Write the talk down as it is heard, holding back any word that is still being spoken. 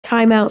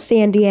Timeout,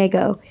 San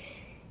Diego.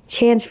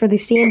 Chance for the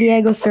San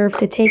Diego Surf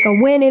to take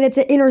a win, and it's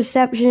an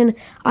interception.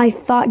 I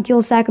thought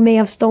Gilsack may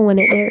have stolen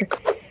it there.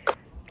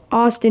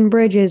 Austin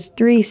Bridges,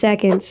 3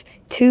 seconds,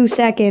 2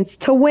 seconds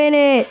to win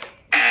it.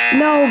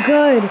 No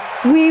good.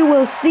 We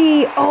will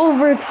see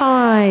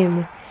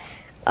overtime.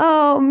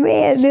 Oh,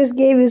 man, this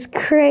game is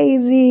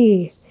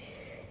crazy.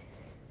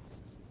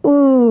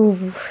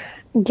 Ooh,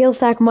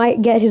 Gilsack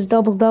might get his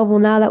double-double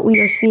now that we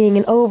are seeing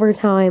an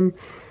overtime.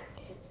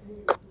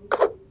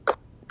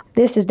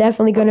 This is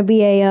definitely going to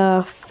be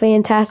a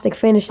fantastic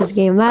finishes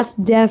game. That's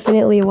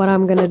definitely what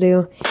I'm going to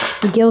do.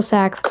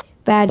 Gilsack,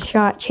 bad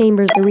shot,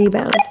 Chambers the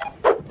rebound.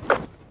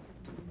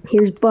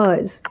 Here's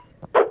Buzz.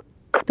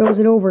 Throws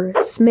it over.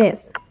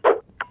 Smith.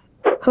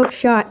 Hook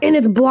shot, and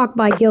it's blocked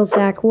by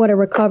Gilsack. What a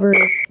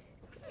recovery.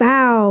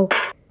 Foul.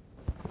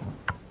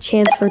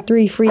 Chance for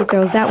 3 free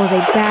throws. That was a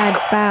bad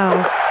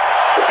foul.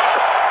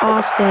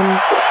 Austin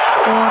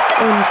clocks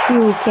in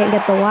 2. Can't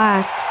get the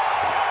last.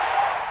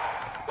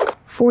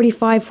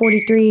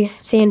 45-43,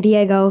 San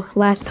Diego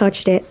last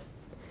touched it.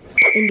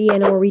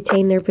 Indiana will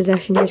retain their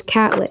possession. Here's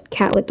Catlett.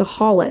 Catlett to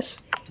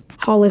Hollis.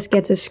 Hollis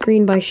gets a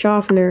screen by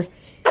Schaffner.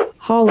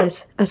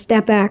 Hollis, a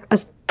step back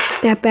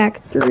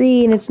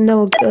 3, and it's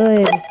no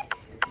good.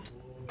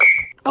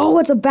 Oh,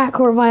 it's a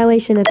backcourt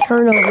violation, a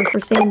turnover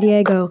for San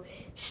Diego.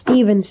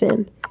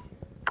 Stevenson.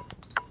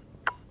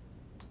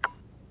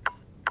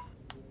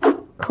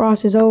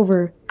 Crosses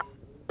over.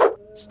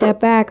 Step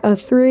back, a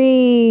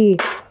 3.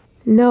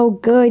 No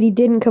good. He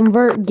didn't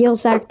convert.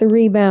 Gilsack the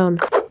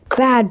rebound.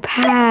 Bad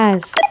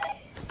pass.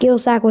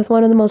 Gilsack with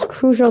one of the most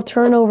crucial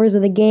turnovers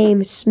of the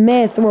game.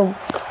 Smith. Well,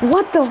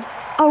 what the?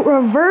 A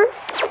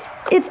reverse?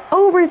 It's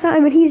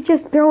overtime and he's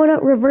just throwing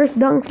up reverse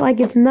dunks like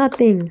it's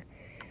nothing.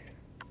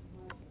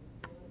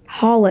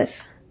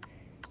 Hollis.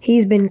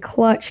 He's been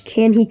clutch.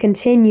 Can he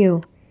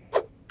continue?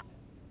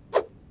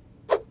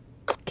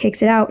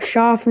 Kicks it out.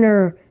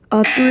 Schaffner.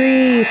 A 3.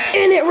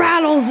 And it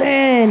rattles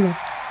in.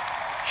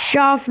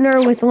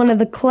 Schaffner with one of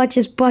the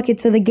clutchest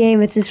buckets of the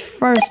game. It's his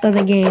first of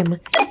the game.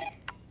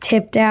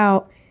 Tipped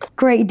out.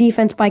 Great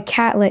defense by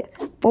Catlett.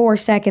 4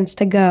 seconds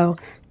to go.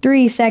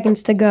 3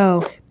 seconds to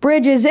go.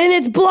 Bridges, and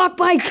it's blocked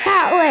by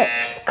Catlett.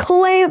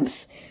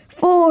 Clamps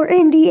for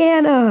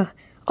Indiana.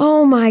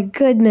 Oh my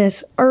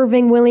goodness.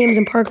 Irving, Williams,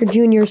 and Parker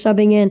Jr.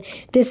 subbing in.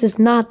 This is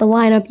not the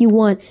lineup you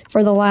want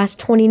for the last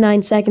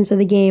 29 seconds of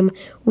the game.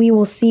 We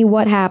will see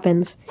what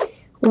happens.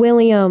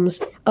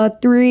 Williams, a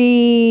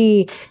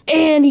 3,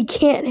 and he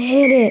can't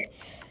hit it.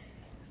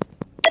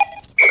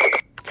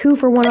 2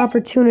 for 1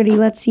 opportunity.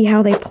 Let's see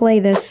how they play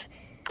this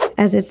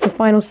as it's the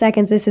final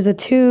seconds. This is a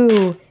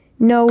 2.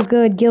 No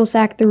good.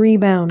 Gilsack the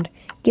rebound.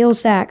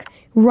 Gilsack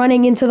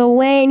running into the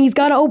lane. He's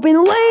got an open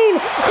lane.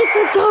 It's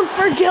a dunk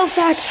for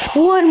Gilsack.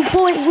 1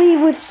 point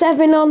lead with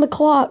 7 on the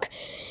clock.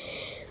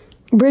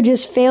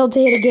 Bridges failed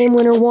to hit a game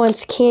winner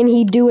once. Can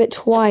he do it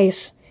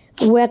twice?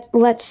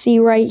 Let's see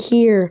right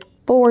here.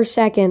 4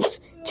 seconds.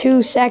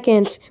 2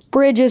 seconds.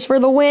 Bridges for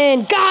the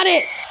win. Got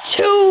it.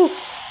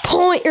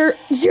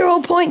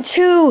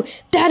 0.2.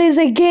 That is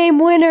a game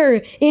winner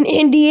in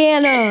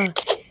Indiana.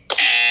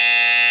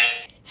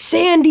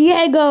 San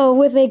Diego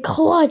with a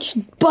clutch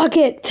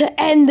bucket to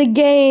end the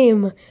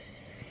game.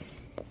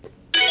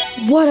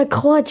 What a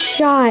clutch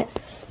shot.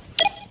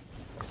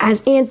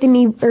 As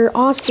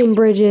Austin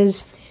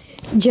Bridges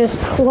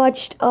just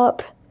clutched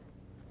up.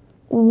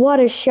 What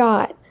a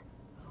shot.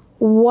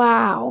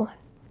 Wow.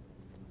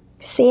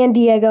 San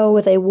Diego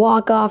with a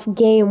walk-off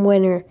game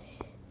winner.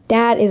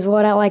 That is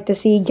what I like to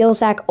see.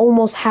 Gilsack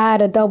almost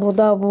had a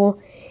double-double.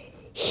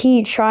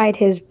 He tried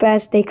his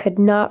best. They could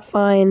not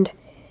find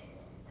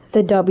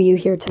the W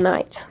here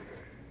tonight.